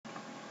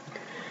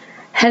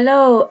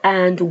Hello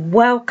and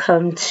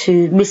welcome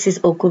to Mrs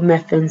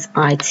Ogunmefun's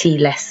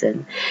IT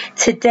lesson.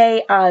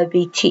 Today I'll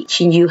be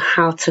teaching you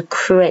how to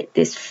create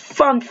this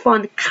fun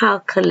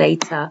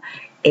calculator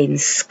in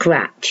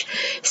Scratch.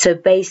 So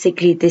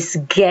basically this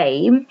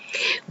game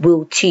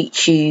will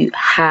teach you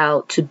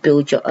how to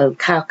build your own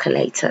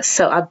calculator.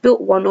 So I built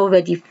one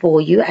already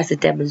for you as a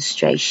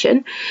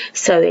demonstration.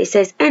 So it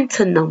says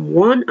enter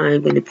num1.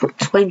 I'm going to put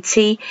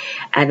 20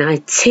 and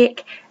I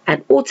tick,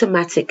 and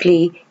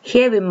automatically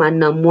here in my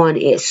num1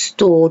 it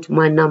stored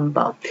my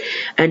number,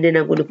 and then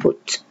I'm going to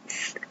put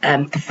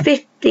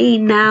 50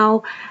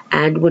 now,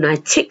 and when I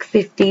tick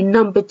 50,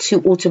 number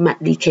 2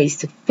 automatically changes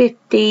to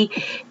 50.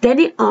 Then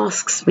it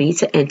asks me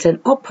to enter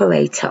an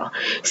operator,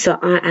 so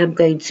I am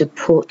going to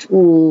put,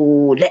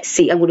 let's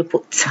see, I'm going to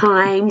put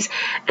times,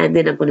 and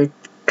then I'm going to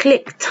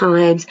click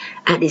times,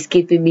 and it's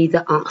giving me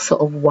the answer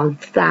of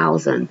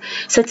 1000.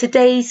 So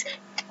today's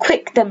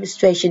quick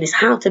demonstration is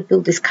how to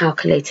build this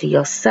calculator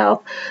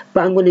yourself,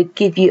 but I'm going to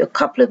give you a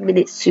couple of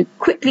minutes to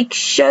quickly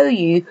show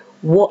you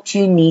what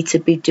you need to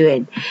be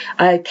doing.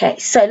 Okay,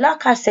 so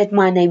like I said,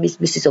 my name is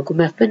Mrs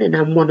Ogunmefun and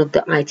I'm one of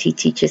the IT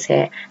teachers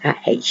here at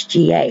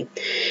HGA.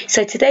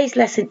 So today's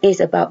lesson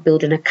is about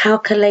building a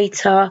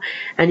calculator,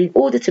 and in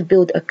order to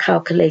build a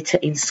calculator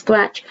in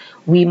Scratch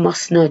we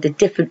must know the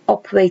different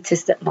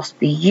operators that must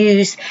be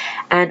used,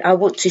 and I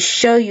want to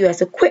show you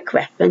as a quick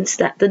reference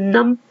that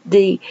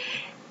the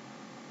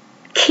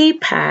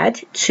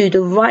keypad to the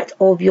right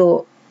of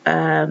your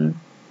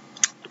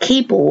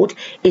keyboard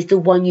is the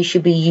one you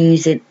should be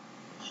using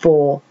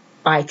for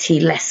IT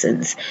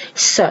lessons.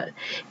 So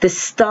the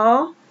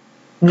star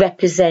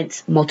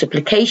represents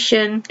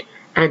multiplication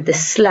and the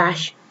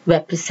slash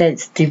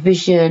represents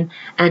division,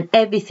 and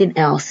everything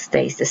else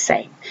stays the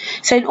same.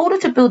 So in order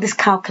to build this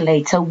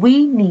calculator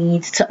we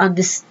need to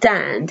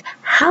understand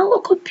how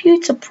a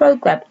computer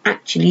program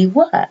actually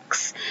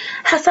works.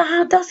 So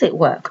how does it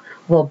work?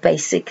 Well,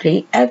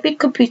 basically every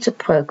computer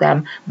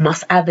program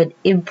must have an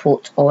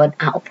input or an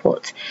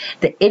output.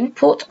 The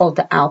input or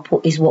the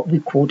output is what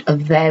we call a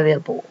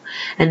variable,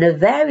 and a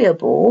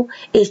variable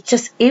is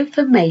just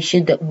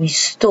information that we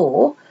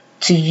store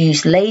to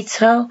use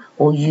later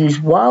or use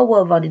while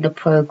we're running the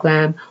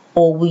program,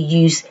 or we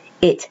use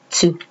it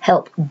to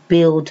help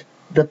build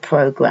the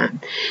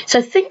program.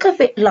 So think of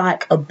it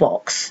like a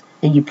box,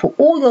 and you put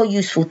all your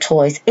useful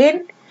toys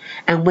in,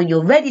 and when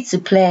you're ready to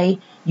play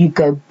you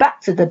go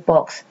back to the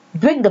box,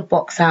 bring the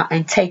box out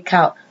and take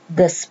out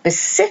the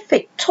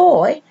specific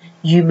toy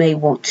you may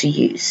want to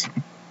use.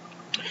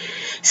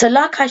 So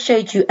like I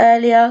showed you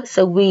earlier,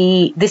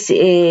 this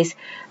is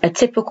a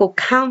typical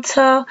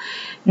counter,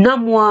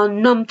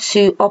 num1,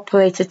 num2,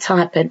 operator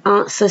type and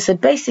answer. So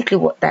basically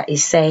what that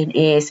is saying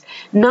is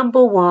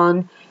number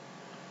 1,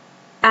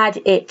 add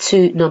it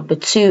to number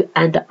 2,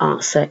 and the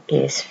answer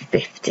is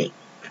 50.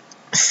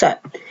 So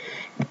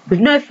with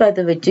no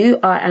further ado,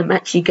 I am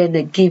actually going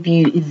to give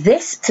you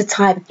this to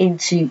type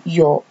into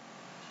your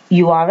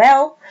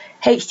URL,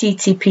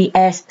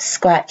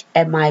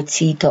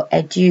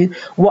 https://scratchmit.edu.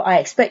 What I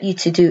expect you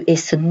to do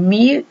is to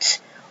mute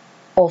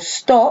or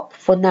stop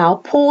for now,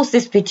 pause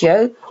this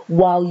video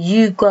while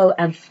you go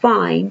and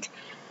find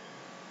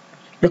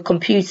the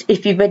computer.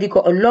 If you've already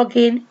got a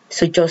login,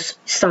 so just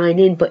sign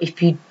in, but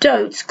if you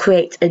don't,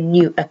 create a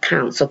new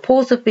account. So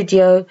pause the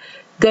video,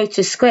 go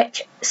to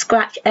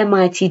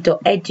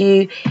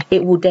scratchmit.edu.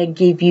 It will then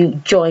give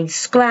you join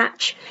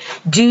Scratch.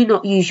 Do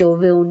not use your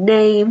real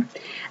name,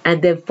 and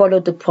then follow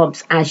the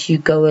prompts as you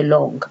go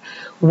along.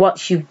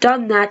 Once you've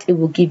done that, it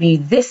will give you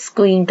this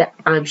screen that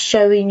I'm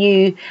showing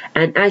you,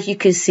 and as you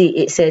can see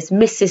it says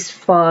Mrs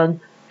Fun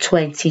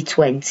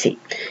 2020.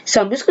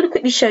 So I'm just going to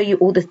quickly show you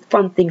all the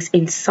fun things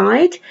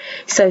inside.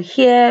 So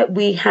here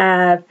we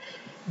have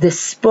the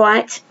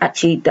sprite.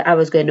 Actually the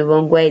arrow's going the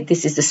wrong way.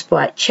 This is the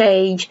sprite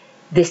change.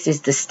 This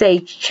is the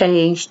stage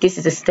change. This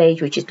is the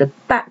stage, which is the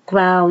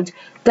background.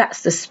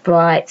 That's the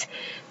sprite.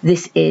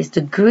 This is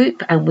the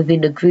group, and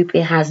within the group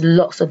it has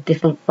lots of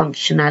different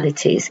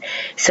functionalities.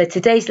 So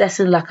today's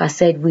lesson, like I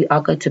said, we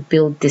are going to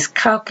build this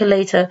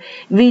calculator.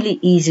 Really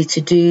easy to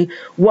do.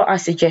 What I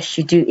suggest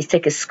you do is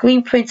take a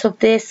screen print of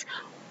this,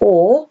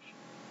 or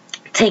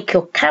take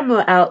your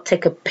camera out,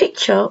 take a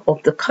picture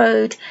of the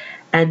code,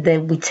 and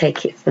then we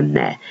take it from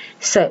there.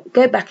 So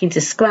go back into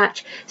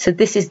Scratch. So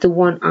this is the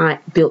one I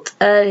built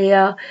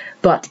earlier,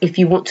 but if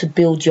you want to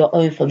build your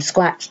own from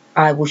scratch,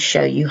 I will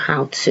show you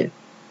how to.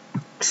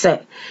 So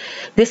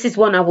this is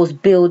one I was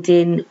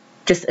building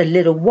just a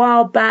little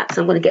while back,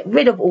 so I'm going to get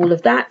rid of all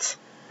of that,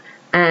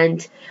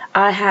 and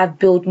I have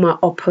built my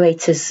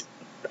operators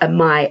and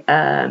my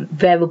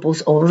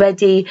variables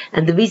already,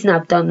 and the reason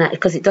I've done that is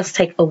because it does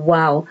take a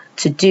while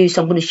to do,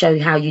 so I'm going to show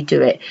you how you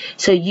do it.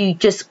 So you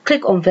just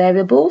click on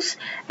variables,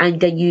 and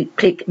then you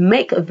click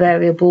make a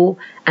variable,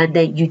 and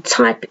then you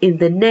type in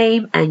the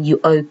name and you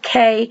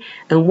OK,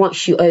 and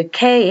once you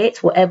OK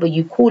it, whatever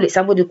you call it, so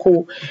I'm going to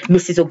call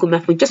Mrs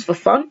Ogunmefun just for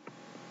fun.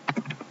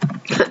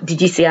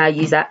 Did you see I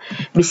use that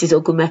Mrs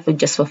Ogunmefun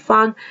just for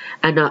fun,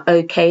 and I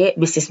okay it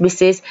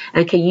Mrs,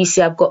 and can you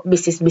see I've got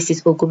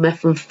Mrs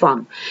Ogunmefun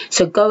fun?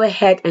 So go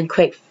ahead and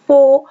create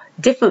 4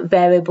 different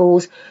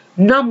variables: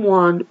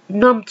 num1,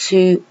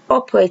 num2,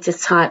 operator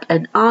type,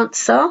 and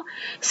answer.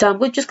 So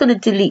we're just going to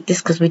delete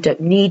this because we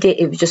don't need it.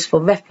 It was just for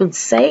reference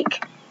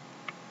sake.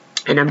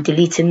 And I'm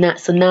deleting that.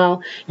 So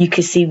now you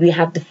can see we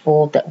have the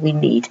 4 that we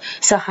need.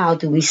 So how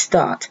do we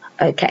start?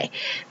 Okay,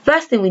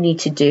 first thing we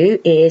need to do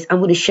is I'm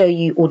going to show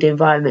you all the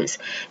environments.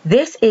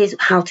 This is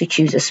how to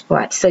choose a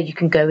sprite. So you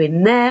can go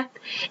in there.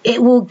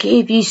 It will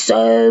give you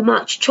so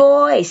much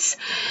choice.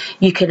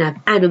 You can have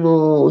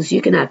animals,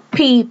 you can have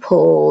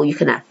people, you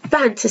can have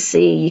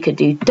fantasy, you can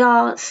do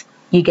dance.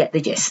 You get the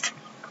gist.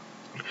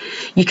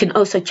 You can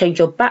also change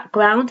your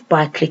background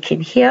by clicking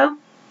here,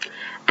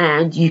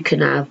 and you can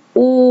have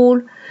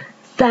all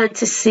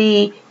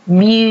fantasy,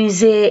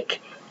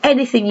 music,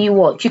 anything you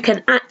want. You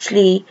can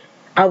actually,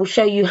 I will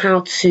show you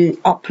how to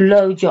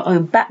upload your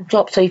own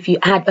backdrop. So if you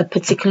had a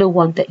particular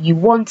one that you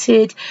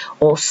wanted,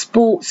 or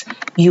sports,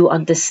 you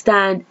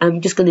understand. I'm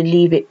just going to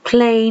leave it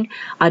plain.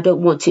 I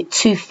don't want it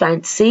too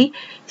fancy.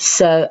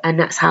 So, and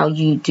that's how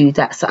you do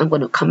that. So I'm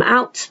going to come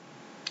out.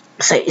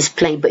 So it's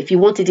plain, but if you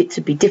wanted it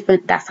to be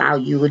different, that's how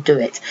you would do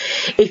it.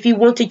 If you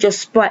wanted your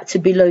sprite to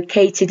be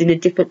located in a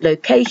different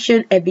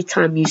location every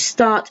time you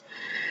start,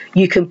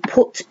 you can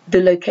put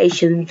the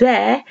location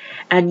there,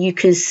 and you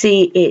can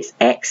see its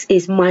X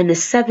is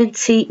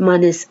 -70,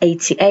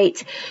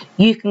 -88.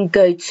 You can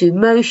go to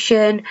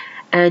motion,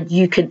 and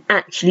you can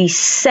actually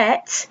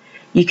set.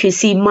 You can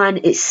see mine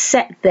is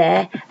set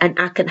there, and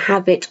I can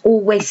have it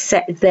always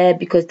set there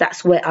because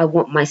that's where I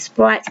want my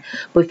sprite.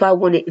 But if I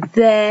want it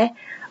there,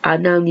 I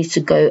now need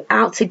to go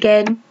out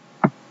again,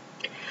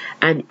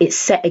 and it's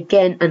set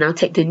again, and I'll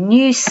take the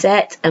new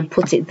set and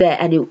put it there,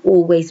 and it will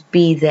always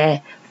be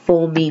there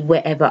for me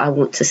wherever I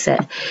want to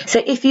set. So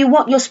if you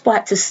want your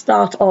sprite to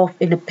start off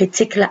in a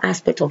particular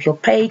aspect of your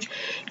page,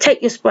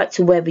 take your sprite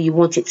to wherever you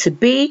want it to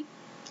be.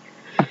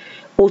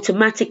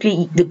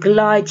 Automatically the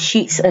glide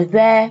sheets are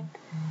there,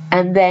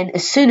 and then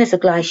as soon as the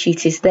glide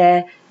sheet is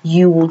there,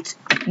 you will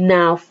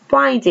now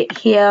find it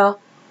here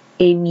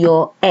in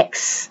your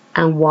X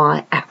and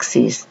Y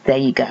axis. There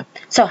you go.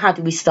 So how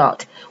do we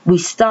start? We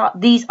start,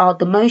 these are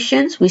the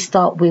motions. We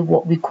start with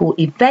what we call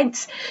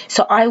events.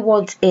 So I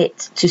want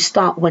it to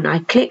start when I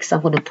click, so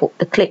I'm going to put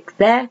the click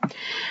there,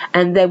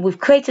 and then we've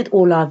created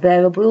all our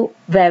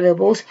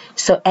variables.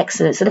 So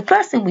excellent. So the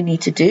first thing we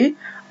need to do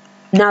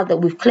now that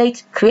we've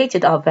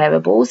created our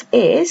variables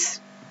is,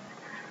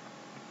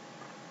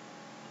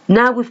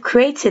 now we've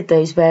created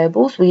those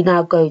variables, we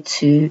now go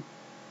to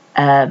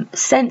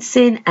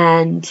sensing,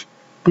 and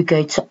we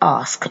go to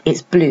ask.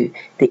 It's blue.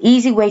 The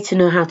easy way to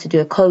know how to do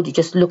a code is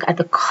just look at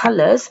the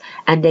colors,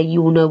 and then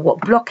you will know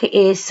what block it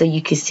is. So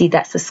you can see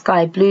that's the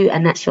sky blue,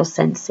 and that's your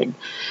sensing.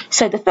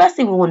 So the first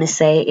thing we want to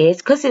say is,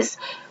 because it's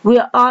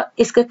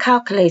a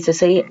calculator,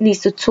 so it needs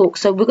to talk.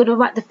 So we're going to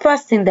write the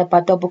first thing there by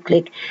double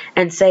click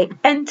and say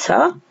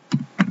enter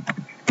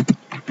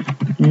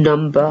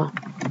number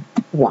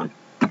 1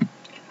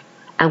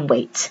 and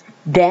wait.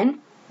 Then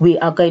we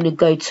are going to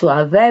go to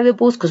our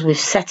variables because we've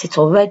set it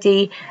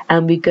already,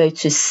 and we go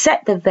to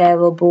set the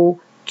variable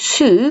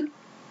to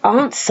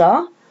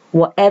answer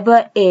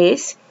whatever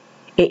is,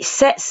 it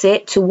sets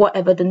it to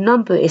whatever the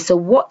number is. So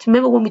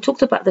remember when we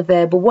talked about the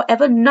variable,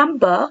 whatever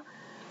number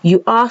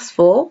you ask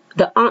for,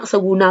 the answer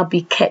will now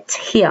be kept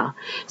here.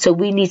 So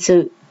we need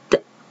to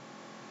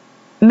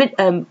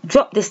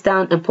drop this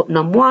down and put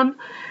num1,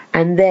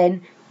 and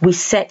then we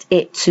set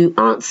it to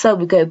answer.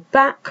 We go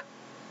back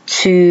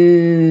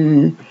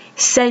to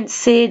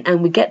sensing,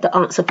 and we get the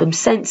answer from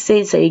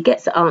sensing. So it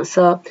gets the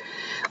answer.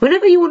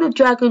 Whenever you want to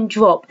drag and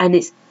drop and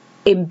it's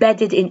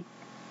embedded in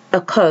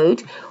a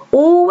code,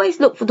 always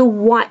look for the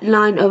white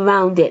line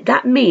around it.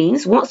 That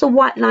means once the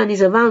white line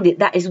is around it,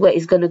 that is where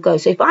it's going to go.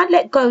 So if I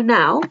let go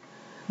now,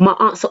 my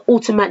answer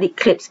automatically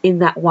clips in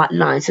that white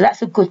line. So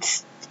that's a good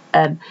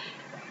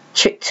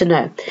trick to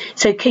know.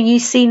 So can you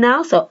see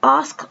now? So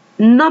ask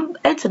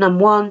enter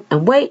num1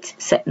 and wait,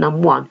 set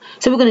num1.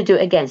 So we're going to do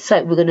it again.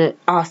 So we're going to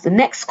ask the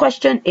next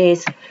question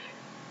is,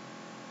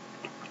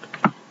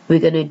 we're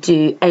going to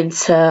do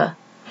enter.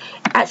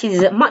 Actually,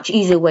 there's a much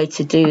easier way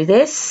to do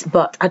this,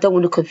 but I don't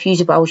want to confuse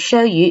you, but I will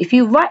show you. If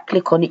you right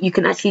click on it, you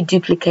can actually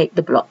duplicate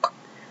the block.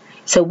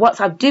 So once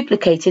I've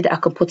duplicated, I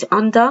can put it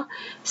under.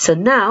 So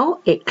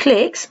now it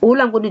clicks. All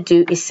I'm going to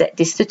do is set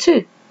this to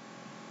 2.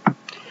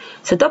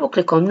 So double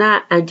click on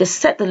that and just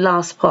set the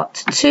last part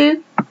to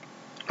 2.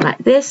 Like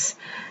this,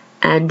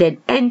 and then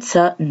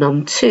enter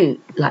num2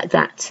 like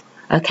that.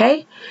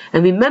 Okay,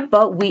 and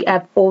remember we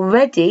have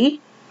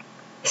already,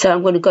 so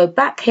I'm going to go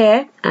back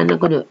here and I'm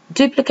going to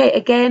duplicate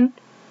again.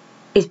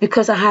 It's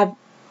because I have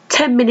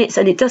 10 minutes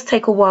and it does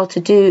take a while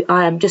to do.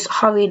 I am just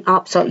hurrying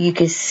up so you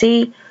can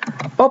see.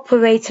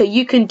 Operator,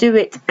 you can do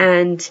it,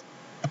 and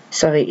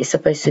sorry, it's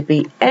supposed to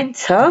be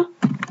enter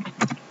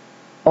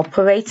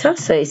operator.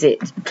 So is it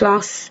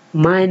plus,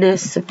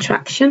 minus,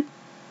 subtraction?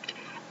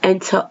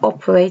 Enter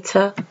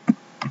operator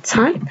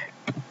type,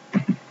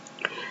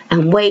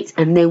 and wait,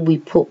 and then we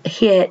put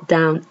here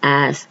down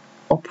as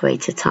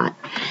operator type.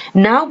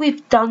 Now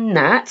we've done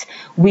that,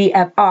 we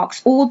have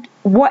asked all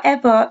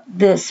whatever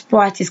the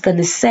sprite is going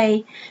to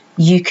say,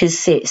 you can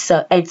see it.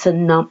 So enter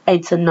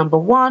number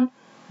 1,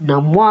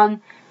 num1,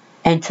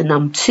 enter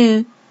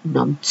num2,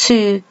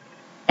 num2,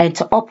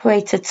 enter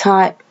operator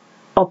type,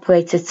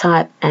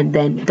 and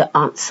then the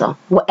answer.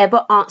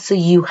 Whatever answer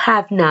you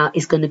have now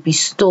is going to be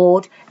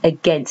stored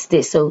against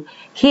this. So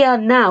here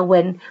now,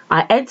 when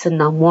I enter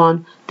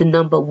num1, the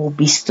number will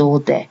be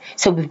stored there.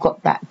 So we've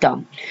got that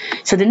done.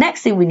 So the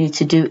next thing we need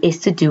to do is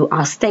to do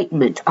our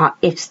statement, our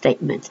if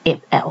statement, if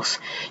else.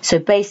 So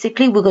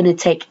basically we're going to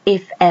take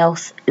if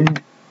else,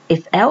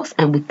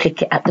 and we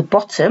click it at the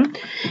bottom.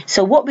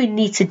 So what we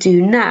need to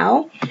do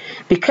now,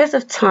 because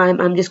of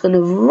time, I'm just going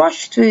to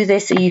rush through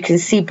this so you can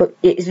see, but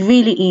it's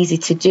really easy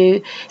to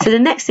do. So the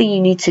next thing you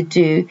need to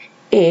do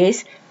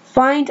is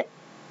find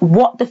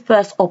what the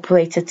first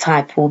operator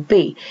type will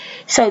be.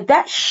 So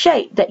that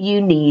shape that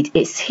you need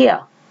is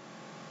here.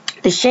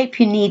 The shape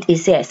you need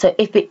is there. So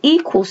if it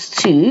equals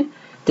to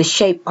the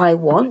shape I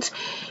want,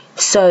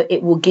 so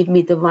it will give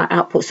me the right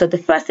output. So the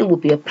first thing will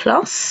be a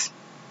plus.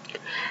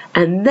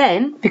 And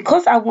then,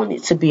 because I want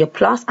it to be a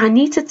plus, I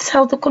need to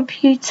tell the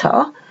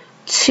computer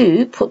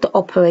to put the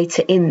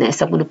operator in there.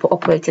 So I'm going to put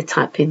operator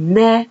type in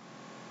there.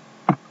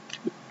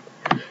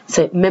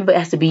 So remember, it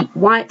has to be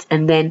white,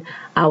 and then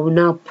I will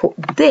now put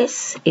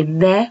this in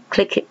there,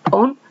 click it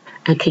on,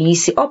 and can you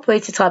see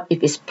operator type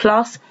if it's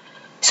plus?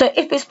 So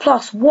if it's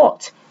plus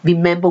what?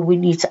 Remember, we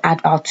need to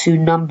add our two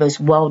numbers.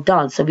 Well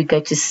done. So we go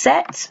to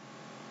set.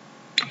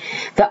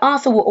 The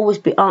answer will always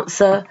be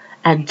answer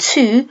and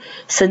 2.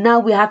 So now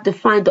we have to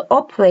find the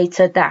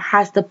operator that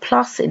has the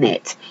plus in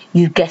it.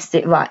 You guessed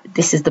it right.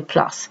 This is the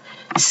plus.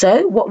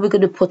 So what we're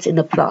going to put in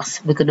the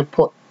plus, we're going to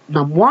put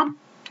num1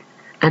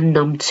 and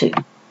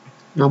num2.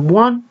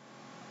 Num1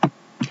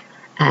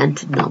 and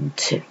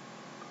num2.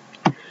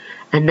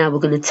 And now we're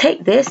going to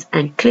take this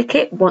and click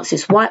it. Once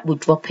it's white, we'll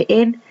drop it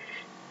in.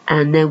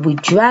 And then we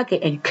drag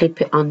it and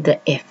clip it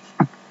under if.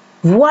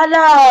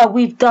 Voila!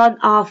 We've done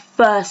our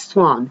first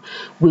one.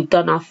 We've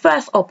done our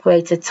first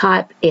operator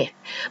type if.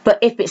 But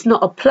if it's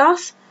not a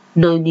plus,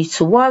 no need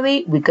to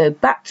worry. We go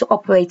back to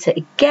operator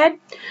again.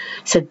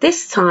 So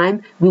this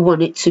time we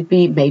want it to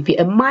be maybe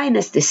a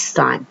minus this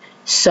time.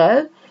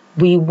 So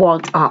we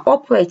want our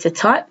operator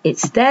type.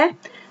 It's there.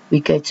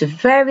 We go to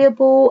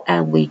variable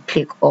and we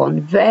click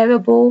on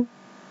variable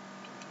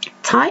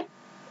type,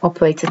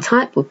 operator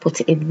type. We'll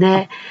put it in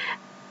there.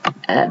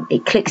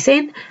 It clicks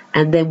in,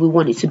 and then we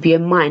want it to be a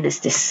minus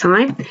this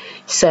time.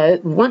 So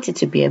we want it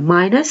to be a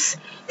minus.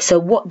 So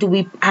what do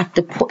we have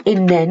to put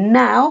in there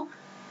now?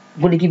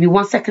 I'm going to give you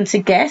 1 second to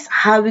guess.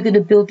 How are we going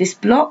to build this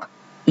block?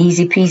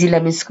 Easy peasy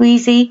lemon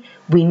squeezy.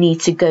 We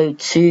need to go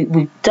to,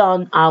 we've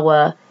done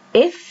our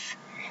if,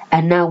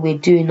 and now we're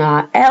doing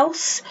our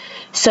else.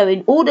 So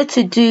in order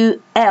to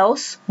do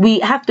else, we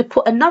have to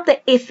put another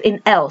if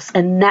in else,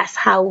 and that's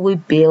how we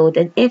build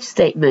an if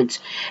statement.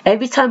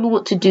 Every time we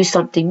want to do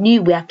something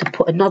new, we have to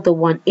put another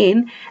one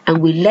in,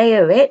 and we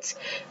layer it.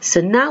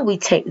 So now we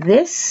take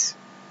this,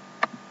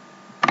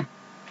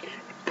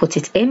 put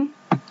it in,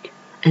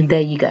 and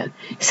there you go.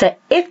 So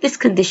if this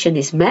condition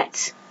is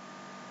met,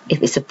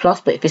 if it's a plus,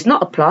 but if it's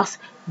not a plus,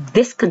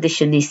 this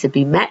condition needs to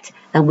be met,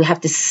 and we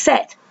have to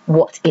set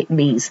what it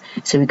means.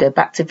 So we go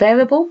back to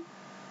variable,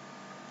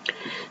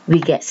 we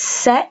get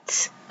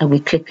set, and we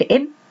clip it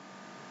in,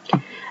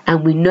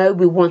 and we know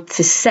we want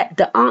to set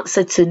the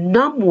answer to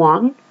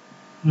num1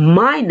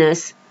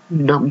 minus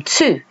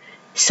num2.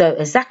 So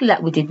exactly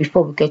like we did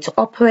before, we go to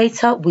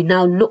operator, we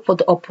now look for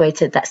the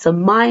operator that's a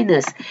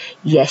minus.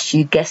 Yes,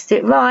 you guessed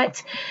it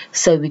right.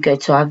 So we go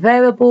to our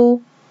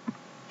variable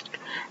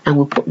and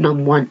we'll put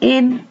num1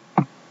 in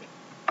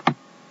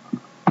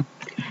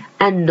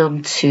and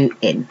num2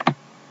 in.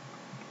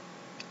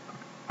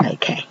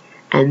 Okay,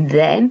 and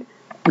then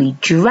we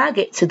drag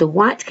it to the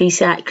white. Can you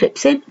see how it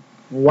clips in?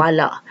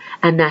 Voila.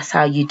 And that's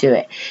how you do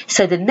it.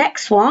 So the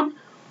next one,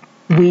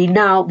 we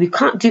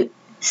can't do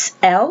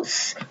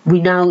else. We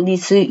now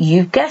need to,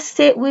 you've guessed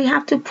it, we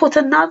have to put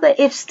another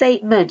if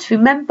statement.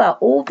 Remember,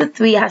 all the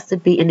three has to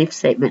be an if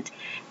statement.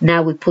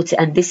 Now we put it,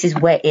 and this is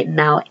where it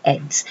now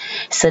ends.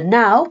 So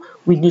now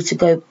we need to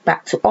go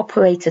back to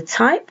operator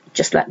type,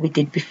 just like we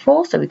did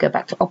before. So we go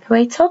back to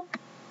operator.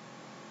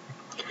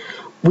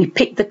 We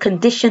pick the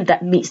condition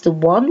that meets the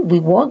one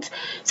we want.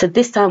 So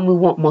this time we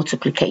want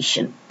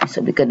multiplication.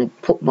 So we're going to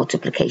put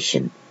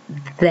multiplication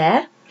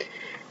there.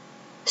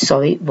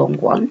 Sorry, wrong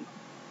one.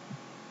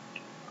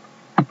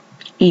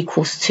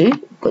 Equals to,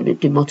 we're going to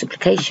do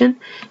multiplication.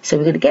 So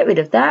we're going to get rid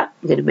of that.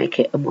 We're going to make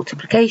it a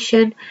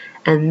multiplication.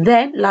 And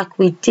then, like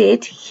we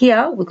did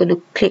here, we're going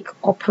to click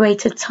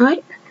operator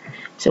type.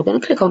 So we're going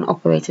to click on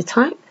operator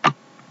type.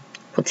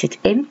 Put it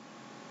in.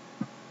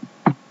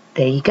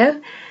 There you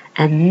go.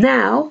 And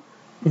now,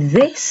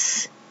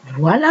 this,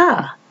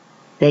 voila,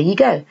 there you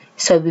go.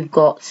 So we've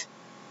got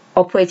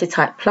operator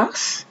type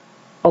plus,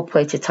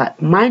 operator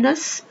type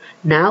minus.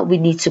 Now we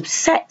need to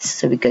set,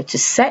 so we go to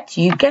set.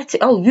 You get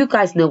it. Oh, you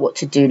guys know what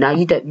to do now,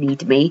 you don't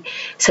need me.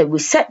 So we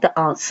set the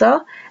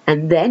answer,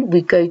 and then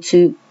we go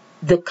to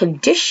the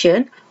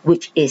condition,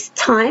 which is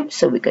time.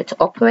 So we go to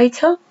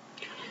operator,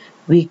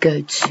 we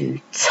go to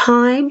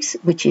times,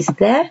 which is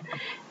there,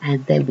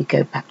 and then we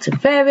go back to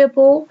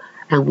variable,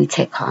 and we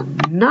take our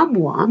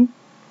num1,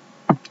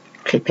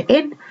 clip it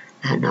in,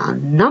 and our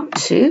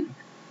num2,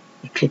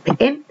 we clip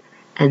it in.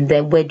 And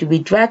then where do we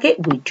drag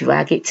it? We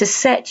drag it to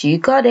set. You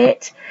got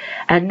it.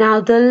 And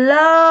now the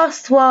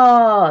last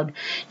one.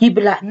 You'd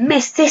be like,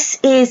 Miss, this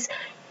is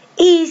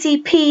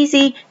easy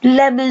peasy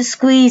lemon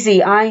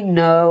squeezy. I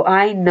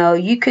know.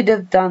 You could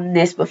have done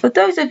this. But for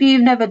those of you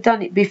who've never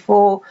done it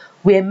before,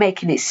 we're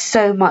making it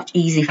so much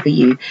easier for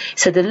you.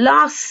 So the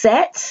last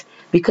set,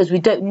 because we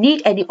don't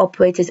need any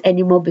operators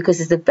anymore because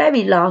it's the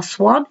very last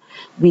one,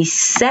 we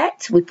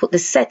put the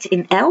set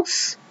in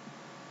else.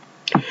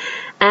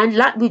 And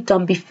like we've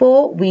done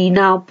before, we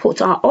now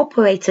put our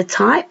operator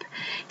type.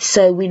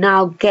 So we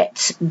now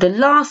get the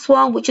last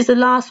one, which is the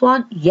last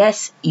one.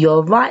 Yes,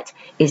 you're right,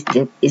 is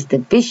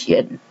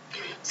division.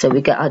 So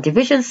we get our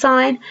division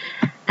sign,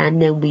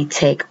 and then we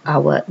take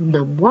our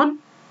num1,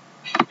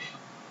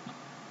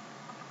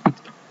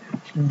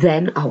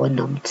 then our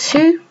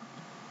num2.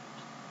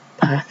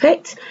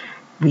 Perfect.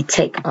 We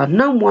take our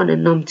num1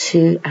 and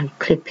num2 and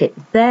clip it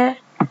there.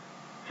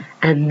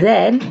 And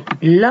then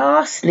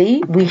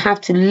lastly, we have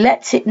to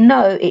let it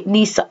know it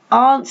needs to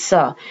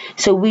answer.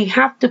 So we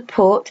have to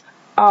put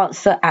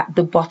answer at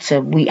the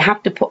bottom. We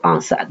have to put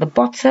answer at the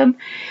bottom.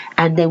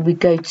 And then we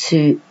go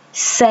to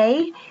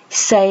say.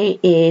 Say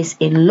is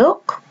in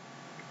look.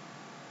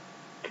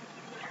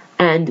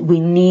 And we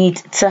need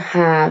to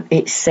have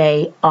it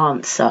say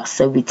answer.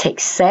 So we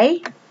take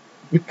say,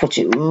 we put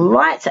it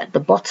right at the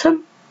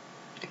bottom.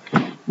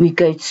 We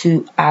go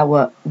to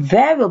our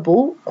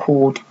variable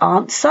called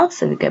answer.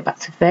 So we go back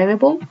to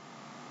variable.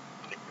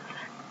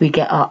 We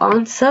get our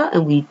answer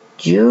and we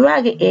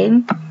drag it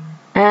in.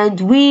 And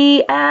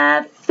we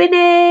have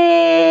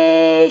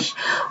finished.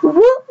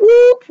 Whoop,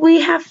 whoop.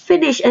 We have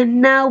finished.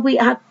 And now we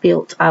have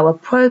built our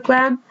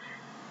program.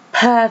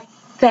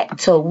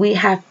 Perfecto. We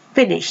have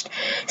finished.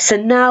 So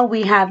now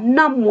we have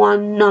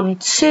num1,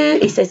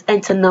 num2. It says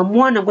enter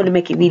num1. I'm going to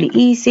make it really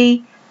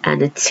easy.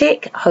 And a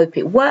tick. Hope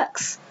it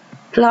works.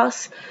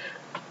 Plus,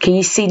 can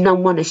you see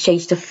num1 has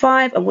changed to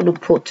 5? I'm going to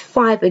put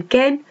 5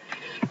 again.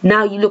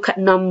 Now you look at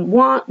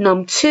num1,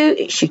 num2,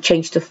 it should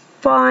change to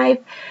 5.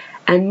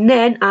 And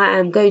then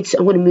I'm going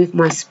to move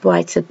my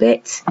sprite a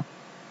bit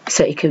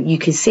so you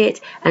can see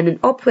it. And an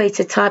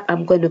operator type,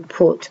 I'm going to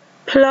put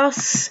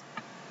plus,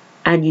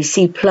 and you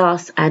see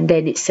plus, and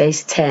then it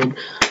says 10.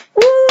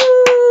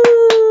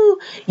 Woo!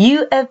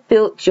 You have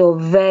built your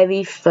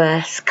very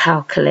first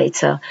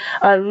calculator.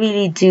 I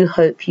really do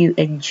hope you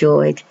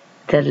enjoyed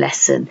the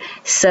lesson.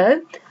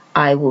 So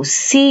I will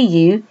see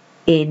you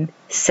in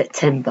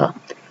September.